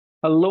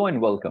Hello and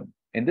welcome.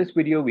 In this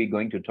video, we're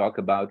going to talk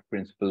about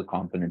principal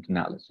component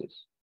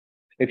analysis.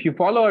 If you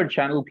follow our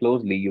channel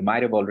closely, you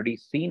might have already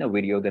seen a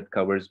video that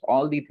covers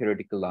all the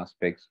theoretical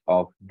aspects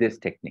of this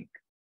technique.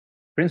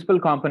 Principal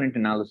component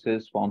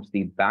analysis forms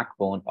the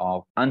backbone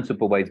of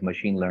unsupervised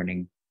machine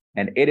learning,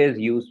 and it is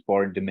used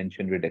for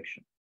dimension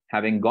reduction.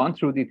 Having gone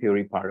through the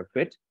theory part of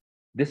it,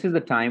 this is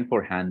the time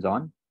for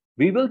hands-on.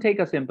 We will take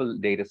a simple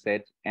data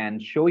set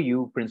and show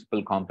you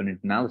principal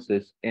component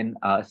analysis in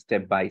a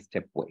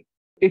step-by-step way.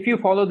 If you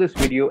follow this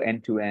video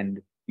end to end,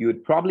 you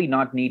would probably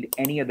not need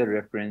any other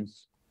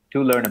reference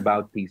to learn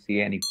about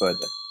PCA any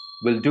further.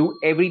 We'll do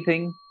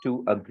everything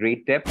to a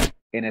great depth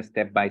in a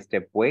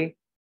step-by-step way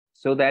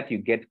so that you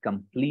get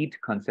complete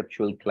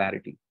conceptual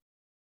clarity.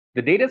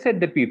 The data set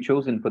that we've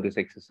chosen for this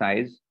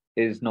exercise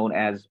is known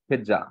as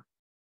pizza.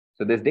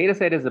 So this data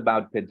set is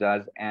about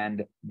pizzas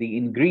and the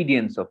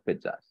ingredients of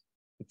pizzas.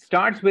 It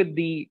starts with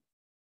the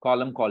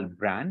column called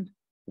brand,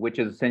 which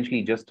is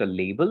essentially just a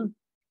label,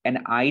 an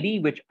ID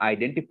which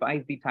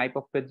identifies the type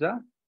of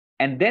pizza,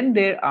 and then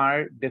there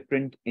are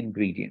different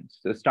ingredients.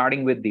 So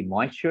starting with the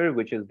moisture,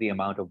 which is the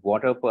amount of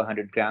water per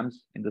 100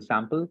 grams in the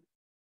sample,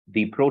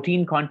 the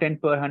protein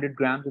content per 100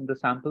 grams in the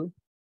sample,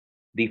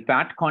 the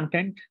fat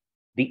content,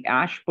 the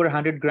ash per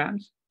 100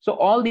 grams. So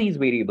all these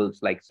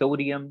variables like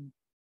sodium,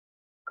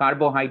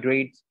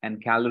 carbohydrates,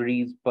 and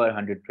calories per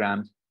 100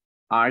 grams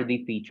are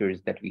the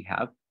features that we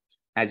have.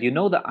 As you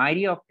know, the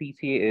idea of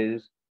PCA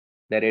is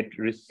that it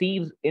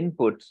receives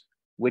inputs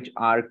which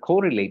are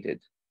correlated,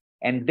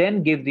 and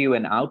then gives you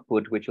an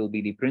output, which will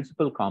be the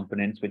principal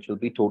components, which will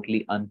be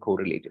totally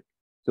uncorrelated.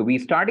 So we're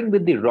starting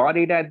with the raw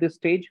data at this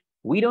stage.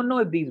 We don't know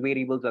if these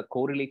variables are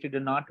correlated or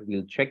not.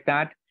 We'll check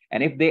that.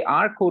 And if they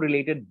are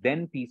correlated,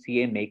 then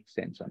PCA makes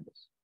sense on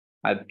this.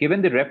 I've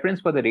given the reference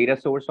for the data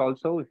source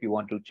also. If you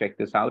want to check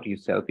this out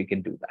yourself, you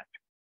can do that.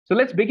 So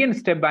let's begin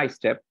step by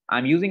step.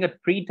 I'm using a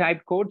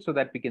pre-typed code so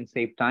that we can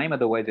save time.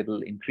 Otherwise,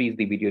 it'll increase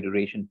the video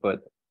duration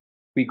further.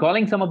 We're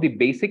calling some of the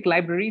basic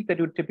libraries that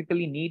you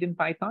typically need in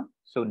Python.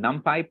 So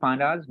NumPy,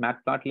 Pandas,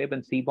 Matplotlib,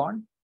 and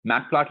Seaborn.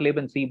 Matplotlib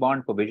and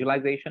Seaborn for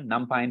visualization,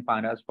 NumPy and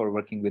Pandas for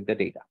working with the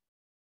data.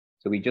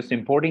 So we're just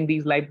importing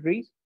these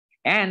libraries.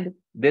 And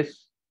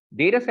this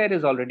data set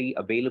is already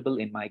available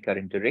in my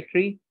current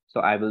directory.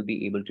 So I will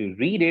be able to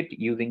read it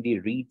using the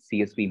read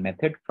CSV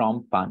method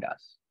from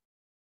Pandas.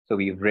 So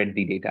we've read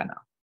the data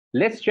now.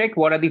 Let's check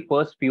what are the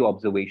first few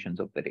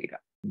observations of the data.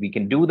 We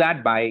can do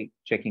that by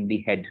checking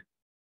the head.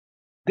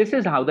 This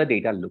is how the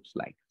data looks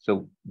like.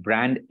 So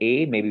brand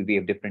A, maybe we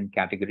have different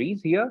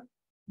categories here.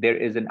 There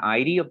is an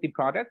ID of the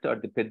product or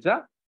the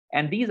pizza,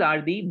 and these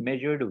are the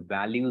measured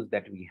values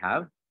that we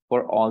have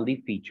for all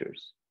the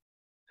features.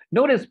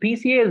 Notice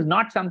PCA is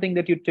not something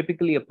that you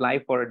typically apply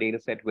for a data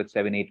set with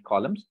 7-8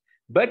 columns,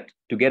 but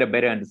to get a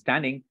better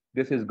understanding,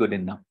 this is good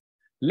enough.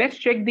 Let's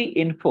check the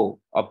info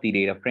of the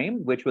data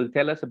frame, which will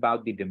tell us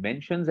about the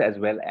dimensions as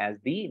well as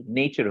the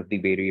nature of the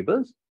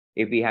variables.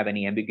 If we have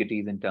any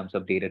ambiguities in terms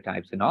of data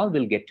types and all,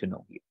 we'll get to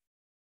know here.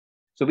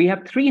 So we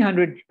have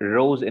 300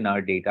 rows in our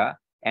data,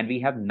 and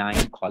we have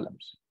 9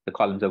 columns. The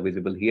columns are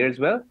visible here as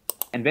well.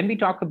 And when we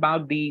talk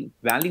about the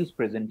values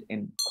present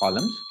in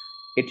columns,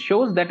 it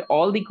shows that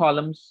all the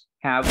columns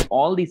have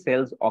all the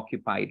cells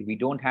occupied. We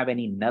don't have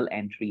any null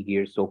entry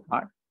here so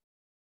far.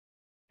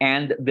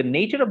 And the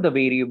nature of the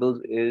variables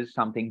is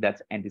something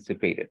that's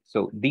anticipated.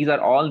 So these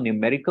are all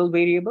numerical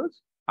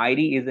variables.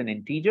 ID is an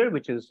integer,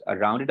 which is a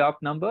rounded off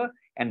number,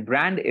 and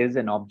brand is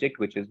an object,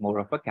 which is more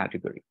of a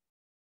category.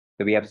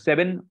 So we have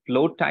 7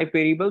 float type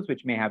variables,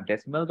 which may have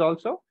decimals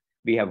also.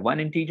 We have 1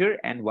 integer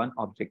and 1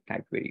 object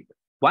type variable.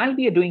 While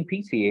we are doing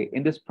PCA,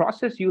 in this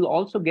process, you'll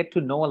also get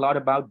to know a lot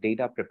about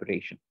data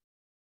preparation.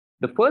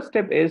 The first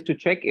step is to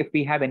check if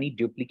we have any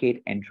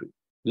duplicate entry.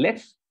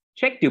 Let's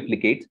check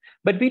duplicates,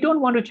 but we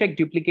don't want to check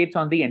duplicates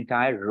on the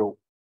entire row.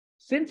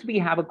 Since we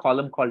have a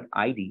column called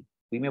ID,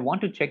 we may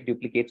want to check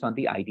duplicates on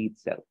the ID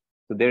itself.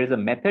 So there is a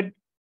method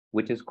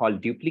which is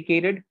called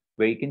duplicated,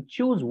 where you can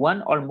choose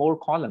 1 or more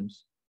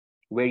columns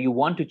where you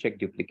want to check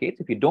duplicates.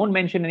 If you don't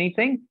mention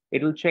anything,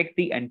 it will check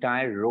the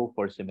entire row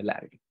for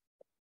similarity.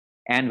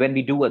 And when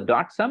we do a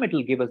dot sum, it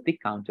will give us the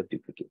count of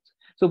duplicates.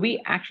 So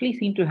we actually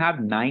seem to have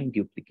 9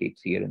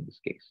 duplicates here in this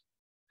case.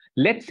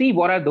 Let's see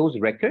what are those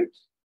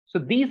records. So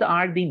these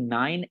are the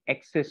 9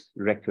 excess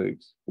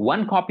records.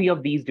 1 copy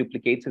of these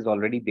duplicates is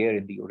already there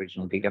in the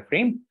original data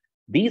frame.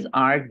 These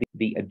are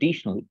the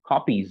additional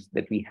copies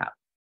that we have.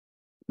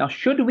 Now,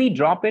 should we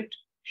drop it?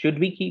 Should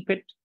we keep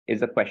it?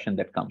 Is a question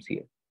that comes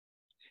here.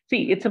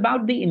 See, it's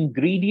about the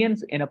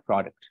ingredients in a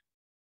product.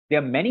 There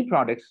are many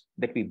products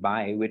that we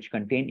buy which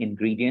contain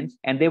ingredients,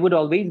 and there would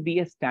always be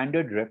a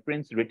standard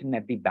reference written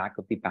at the back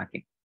of the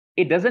packing.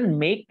 It doesn't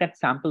make that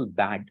sample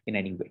bad in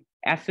any way.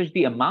 As such,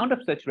 the amount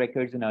of such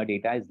records in our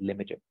data is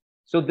limited.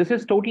 So this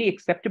is totally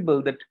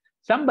acceptable that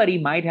somebody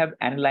might have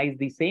analyzed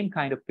the same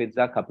kind of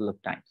pizza a couple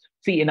of times.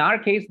 See, in our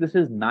case, this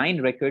is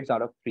 9 records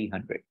out of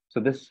 300. So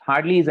this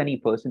hardly is any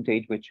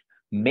percentage which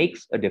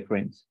makes a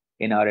difference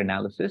in our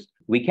analysis.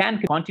 We can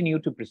continue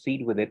to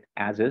proceed with it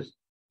as is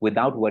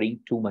without worrying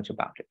too much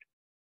about it.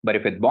 But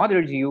if it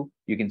bothers you,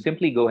 you can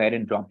simply go ahead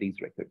and drop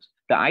these records.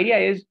 The idea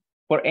is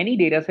for any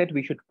data set,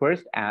 we should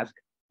first ask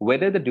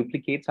whether the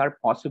duplicates are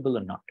possible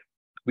or not.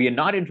 We are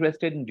not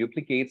interested in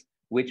duplicates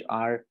which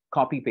are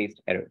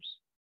copy-paste errors.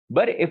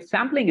 But if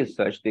sampling is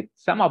such that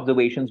some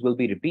observations will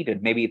be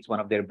repeated, maybe it's one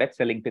of their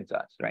best-selling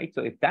pizzas, right?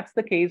 So if that's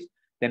the case,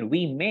 then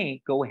we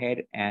may go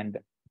ahead and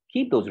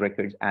keep those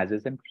records as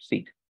is and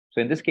proceed. So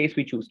in this case,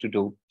 we choose to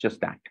do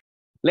just that.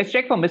 Let's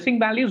check for missing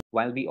values.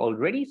 While we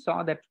already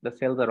saw that the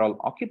cells are all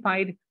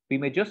occupied, we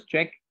may just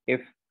check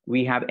if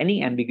we have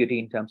any ambiguity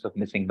in terms of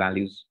missing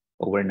values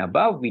over and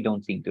above. We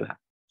don't seem to have.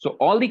 So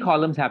all the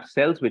columns have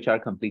cells which are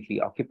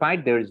completely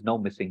occupied. There is no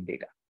missing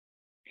data.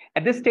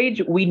 At this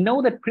stage, we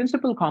know that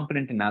principal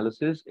component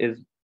analysis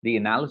is the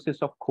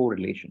analysis of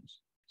correlations.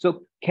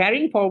 So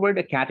carrying forward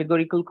a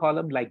categorical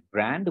column like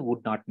brand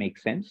would not make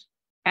sense.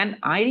 And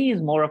ID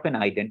is more of an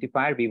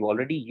identifier. We've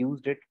already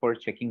used it for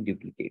checking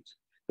duplicates.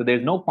 So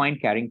there's no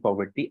point carrying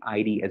forward the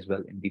ID as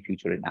well in the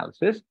future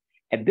analysis.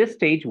 At this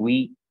stage,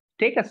 we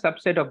take a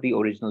subset of the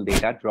original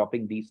data,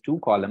 dropping these two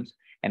columns,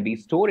 and we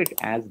store it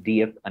as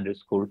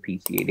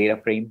df_PCA,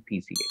 data frame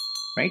PCA,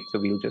 right?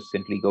 So we'll just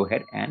simply go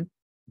ahead and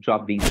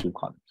drop these two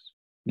columns.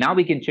 Now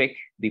we can check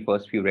the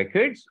first few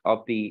records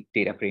of the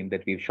data frame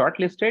that we've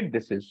shortlisted.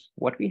 This is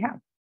what we have,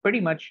 pretty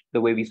much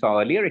the way we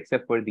saw earlier,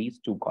 except for these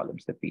two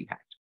columns that we had.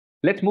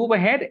 Let's move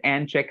ahead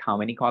and check how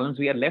many columns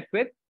we are left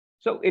with.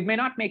 So it may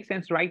not make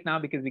sense right now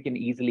because we can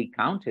easily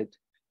count it.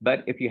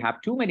 But if you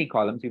have too many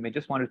columns, you may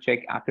just want to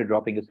check after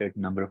dropping a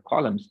certain number of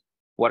columns,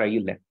 what are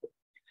you left with?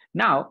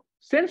 Now,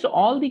 since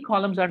all the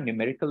columns are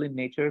numerical in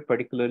nature,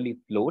 particularly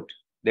float,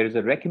 there is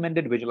a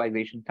recommended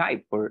visualization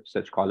type for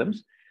such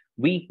columns.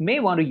 We may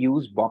want to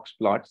use box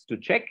plots to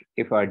check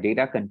if our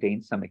data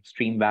contains some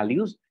extreme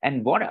values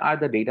and what are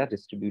the data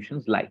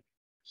distributions like.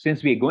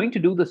 Since we are going to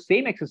do the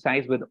same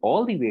exercise with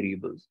all the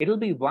variables, it'll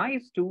be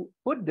wise to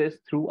put this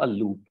through a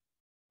loop.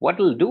 What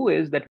it'll do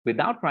is that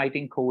without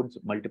writing codes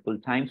multiple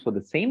times for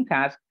the same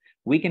task,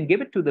 we can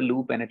give it to the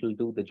loop and it'll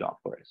do the job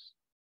for us.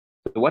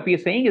 So what we are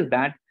saying is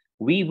that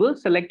we will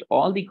select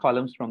all the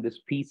columns from this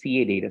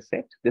PCA data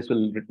set. This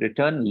will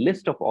return a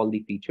list of all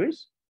the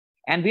features,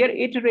 and we are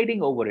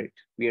iterating over it.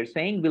 We are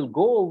saying we'll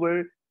go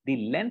over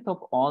the length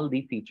of all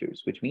the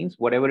features, which means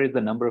whatever is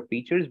the number of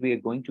features, we are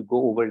going to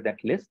go over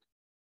that list.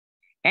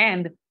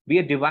 And we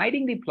are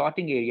dividing the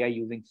plotting area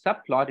using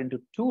subplot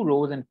into 2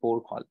 rows and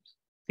 4 columns.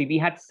 See, we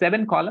had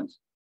 7 columns,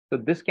 so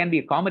this can be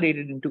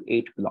accommodated into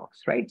 8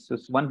 blocks, right? So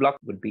 1 block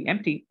would be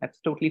empty. That's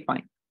totally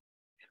fine.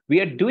 We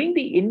are doing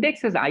the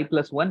index as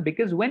I+1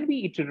 because when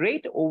we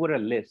iterate over a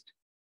list,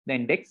 the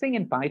indexing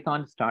in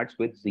Python starts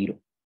with 0.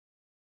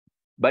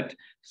 But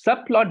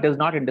subplot does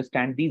not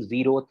understand the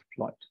 0th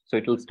plot. So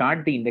it will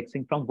start the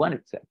indexing from 1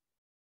 itself.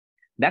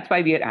 That's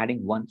why we are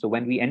adding 1. So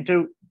when we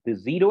enter the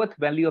 0th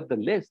value of the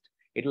list,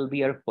 it will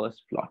be our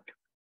first plot.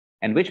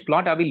 And which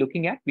plot are we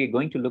looking at? We are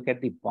going to look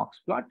at the box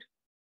plot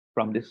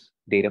from this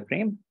data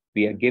frame.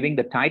 We are giving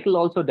the title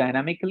also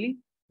dynamically.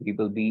 We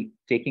will be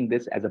taking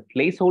this as a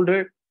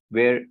placeholder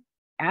where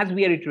as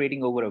we are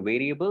iterating over a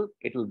variable,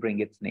 it will bring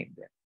its name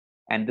there.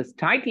 And this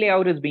tight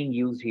layout is being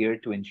used here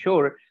to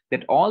ensure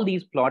that all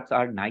these plots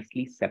are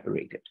nicely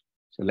separated.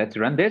 So let's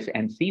run this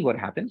and see what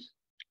happens.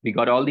 We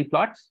got all the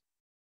plots.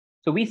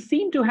 So we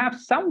seem to have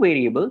some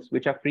variables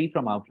which are free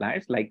from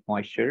outliers, like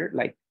moisture,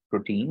 like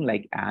protein,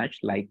 like ash,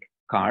 like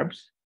carbs,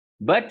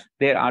 but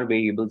there are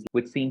variables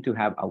which seem to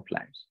have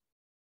outliers.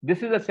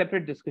 This is a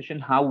separate discussion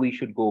how we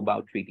should go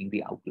about treating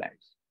the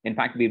outliers. In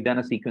fact, we've done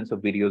a sequence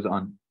of videos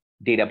on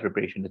data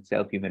preparation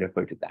itself. You may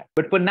refer to that.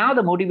 But for now,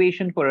 the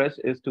motivation for us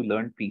is to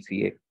learn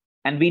PCA.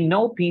 And we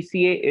know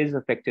PCA is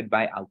affected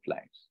by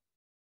outliers.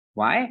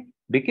 Why?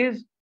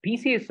 Because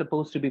PCA is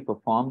supposed to be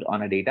performed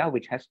on a data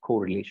which has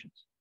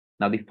correlations.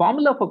 Now, the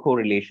formula for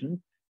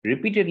correlation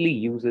repeatedly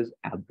uses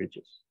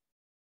averages.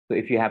 So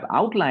if you have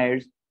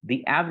outliers,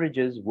 the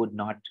averages would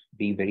not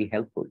be very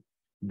helpful.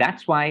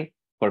 That's why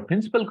for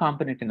principal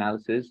component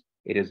analysis,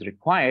 it is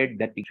required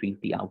that we treat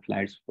the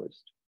outliers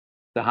first.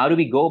 So how do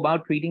we go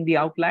about treating the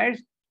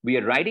outliers? We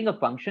are writing a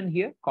function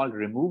here called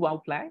remove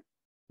outlier,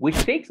 which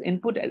takes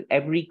input at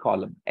every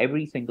column,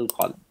 every single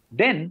column.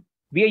 Then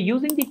we are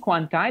using the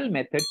quantile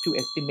method to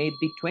estimate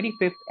the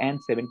 25th and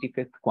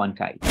 75th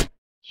quantiles,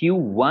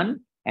 Q1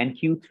 and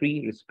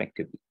Q3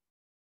 respectively.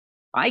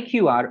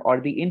 IQR, or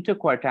the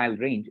interquartile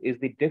range, is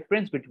the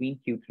difference between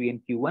Q3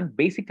 and Q1.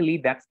 Basically,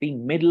 that's the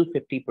middle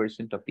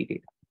 50% of the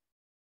data.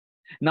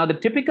 Now, the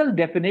typical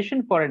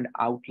definition for an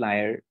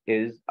outlier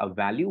is a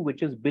value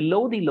which is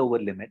below the lower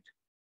limit,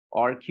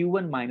 or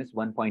Q1 minus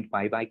 1.5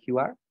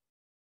 IQR,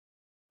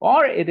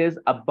 or it is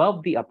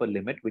above the upper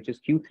limit, which is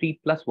Q3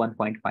 plus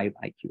 1.5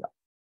 IQR.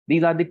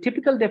 These are the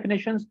typical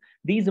definitions.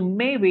 These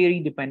may vary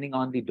depending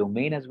on the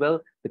domain as well.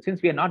 But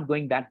since we are not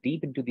going that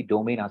deep into the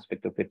domain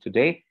aspect of it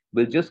today,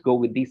 we'll just go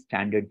with these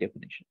standard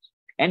definitions.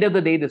 End of the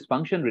day, this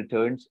function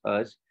returns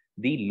us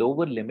the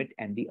lower limit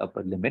and the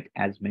upper limit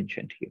as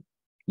mentioned here.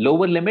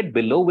 Lower limit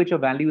below which a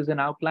value is an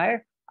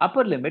outlier,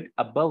 upper limit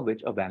above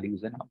which a value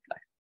is an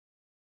outlier.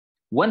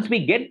 Once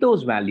we get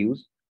those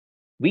values,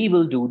 we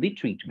will do the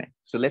treatment.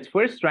 So let's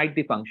first write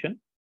the function,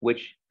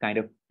 which kind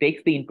of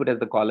takes the input as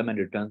the column and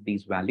returns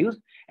these values.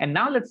 And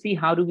now let's see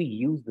how do we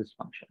use this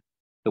function.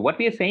 So what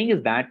we are saying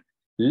is that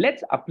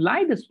let's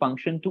apply this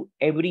function to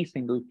every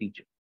single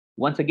feature.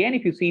 Once again,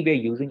 if you see, we're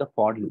using a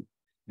for loop.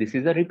 This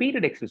is a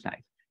repeated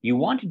exercise. You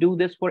want to do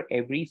this for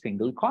every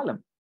single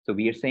column. So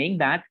we are saying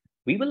that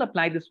we will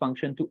apply this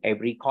function to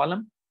every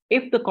column.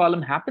 If the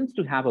column happens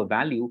to have a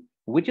value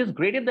which is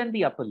greater than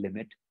the upper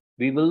limit,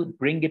 we will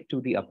bring it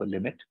to the upper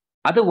limit.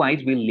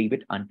 Otherwise, we'll leave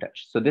it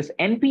untouched. So this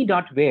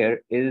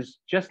np.where is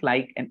just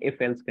like an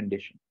if-else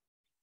condition.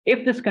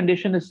 If this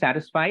condition is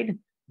satisfied,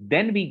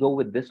 then we go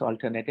with this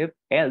alternative,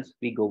 else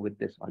we go with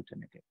this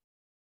alternative.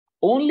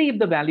 Only if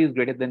the value is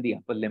greater than the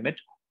upper limit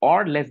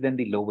or less than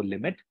the lower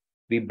limit,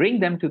 we bring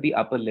them to the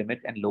upper limit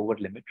and lower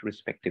limit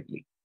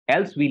respectively.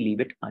 Else we leave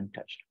it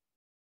untouched.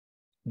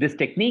 This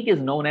technique is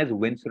known as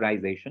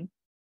winsorization.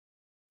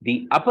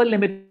 The upper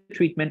limit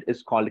treatment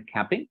is called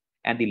capping,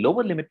 and the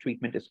lower limit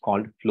treatment is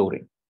called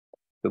flooring.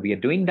 So we are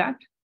doing that.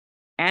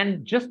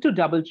 And just to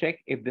double check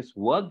if this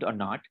worked or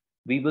not,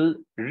 we will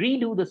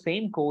redo the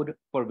same code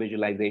for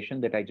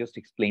visualization that I just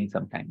explained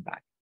some time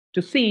back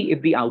to see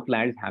if the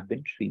outliers have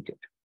been treated.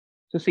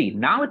 So see,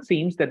 now it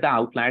seems that the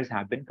outliers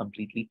have been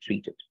completely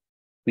treated.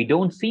 We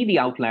don't see the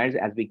outliers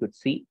as we could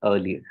see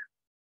earlier.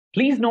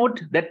 Please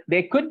note that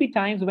there could be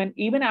times when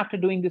even after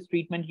doing this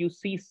treatment, you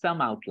see some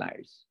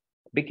outliers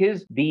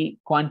because the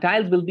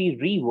quantiles will be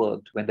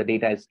reworked when the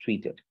data is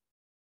treated.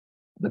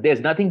 But there's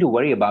nothing to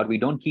worry about. We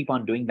don't keep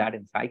on doing that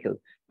in cycle.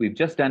 We've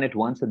just done it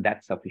once and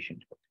that's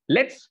sufficient.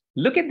 Let's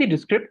look at the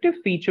descriptive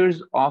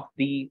features of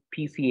the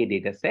PCA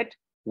data set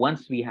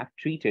once we have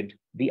treated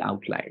the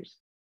outliers.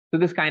 So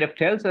this kind of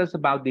tells us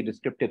about the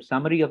descriptive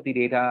summary of the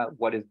data.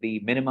 What is the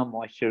minimum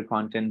moisture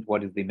content?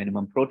 What is the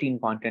minimum protein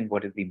content?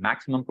 What is the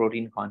maximum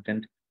protein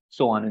content?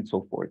 So on and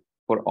so forth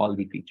for all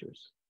the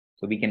features.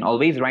 So we can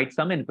always write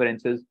some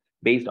inferences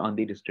based on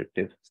the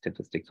descriptive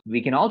statistics.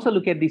 We can also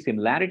look at the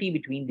similarity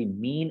between the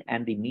mean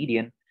and the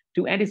median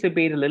to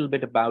anticipate a little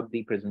bit about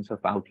the presence of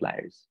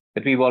outliers.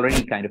 But we've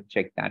already kind of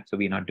checked that, so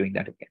we're not doing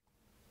that again.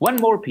 One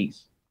more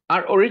piece.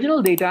 Our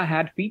original data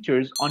had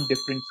features on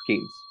different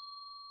scales.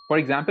 For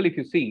example, if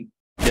you see,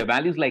 there are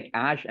values like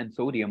ash and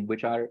sodium,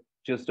 which are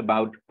just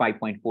about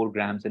 5.4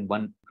 grams and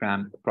 1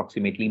 gram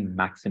approximately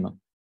maximum.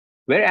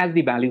 Whereas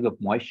the values of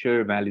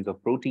moisture, values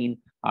of protein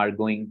are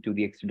going to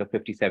the extent of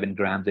 57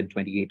 grams and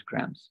 28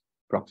 grams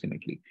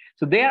approximately.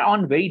 So they are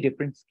on very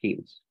different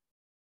scales.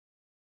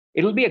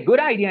 It'll be a good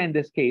idea in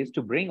this case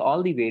to bring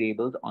all the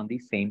variables on the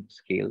same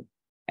scale.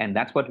 And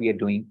that's what we are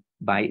doing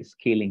by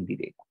scaling the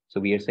data.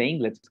 So we are saying,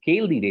 let's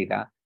scale the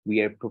data. We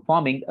are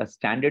performing a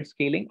standard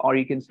scaling, or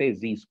you can say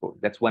z-score.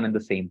 That's one and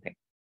the same thing.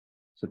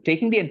 So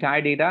taking the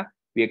entire data,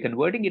 we are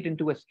converting it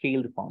into a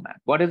scaled format.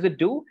 What does it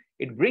do?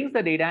 It brings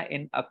the data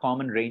in a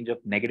common range of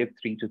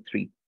 -3 to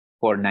 3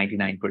 for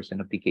 99%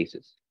 of the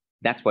cases.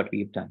 That's what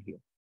we've done here.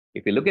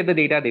 If you look at the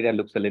data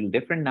looks a little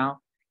different now.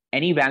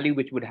 Any value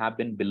which would have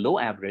been below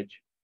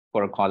average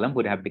for a column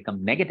would have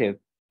become negative.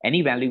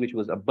 Any value which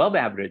was above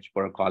average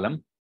for a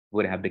column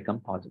would have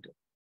become positive.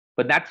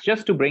 But that's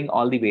just to bring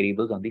all the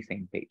variables on the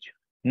same page.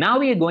 Now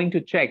we are going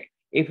to check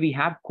if we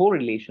have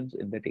correlations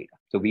in the data.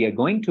 So we are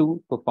going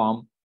to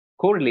perform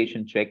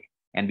correlation check,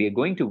 and we are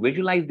going to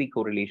visualize the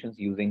correlations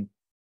using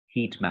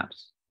heat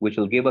maps, which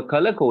will give a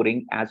color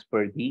coding as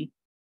per the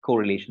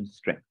correlation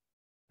strength.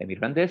 Let me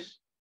run this.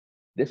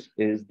 This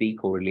is the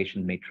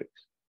correlation matrix.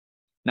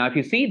 Now, if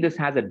you see, this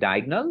has a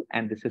diagonal,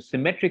 and this is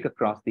symmetric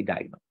across the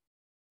diagonal.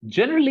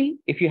 Generally,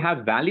 if you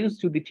have values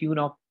to the tune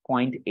of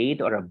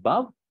 0.8 or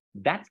above,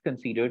 that's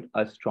considered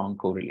a strong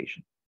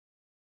correlation.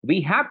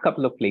 We have a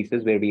couple of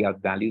places where we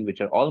have values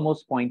which are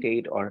almost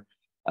 0.8 or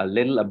a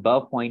little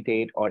above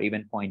 0.8 or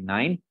even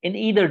 0.9 in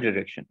either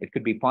direction. It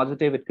could be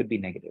positive, it could be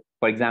negative.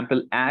 For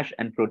example, ash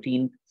and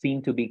protein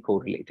seem to be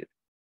correlated.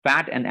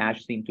 Fat and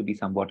ash seem to be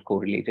somewhat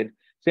correlated.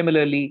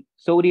 Similarly,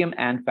 sodium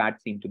and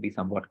fat seem to be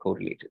somewhat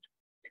correlated.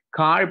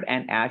 Carb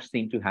and ash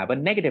seem to have a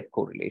negative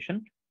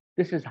correlation.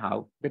 This is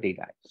how the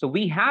data is. So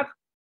we have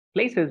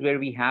places where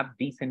we have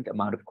decent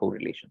amount of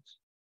correlations.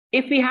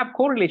 If we have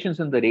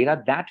correlations in the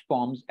data, that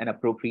forms an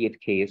appropriate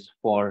case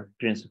for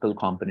principal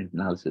component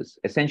analysis.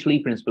 Essentially,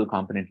 principal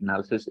component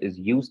analysis is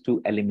used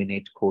to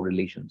eliminate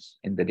correlations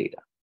in the data,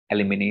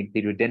 eliminate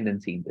the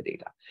redundancy in the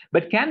data,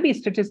 but can we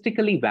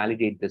statistically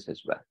validate this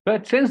as well?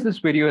 But since this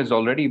video has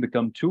already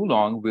become too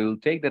long, we'll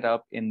take that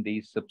up in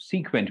the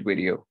subsequent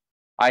video.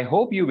 I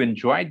hope you've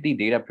enjoyed the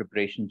data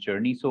preparation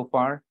journey so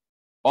far.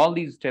 All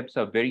these steps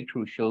are very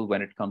crucial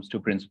when it comes to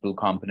principal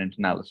component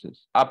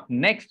analysis. Up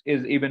next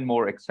is even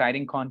more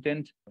exciting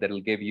content that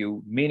will give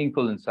you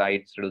meaningful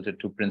insights related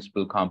to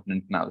principal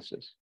component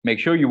analysis. Make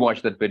sure you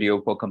watch that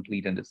video for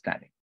complete understanding.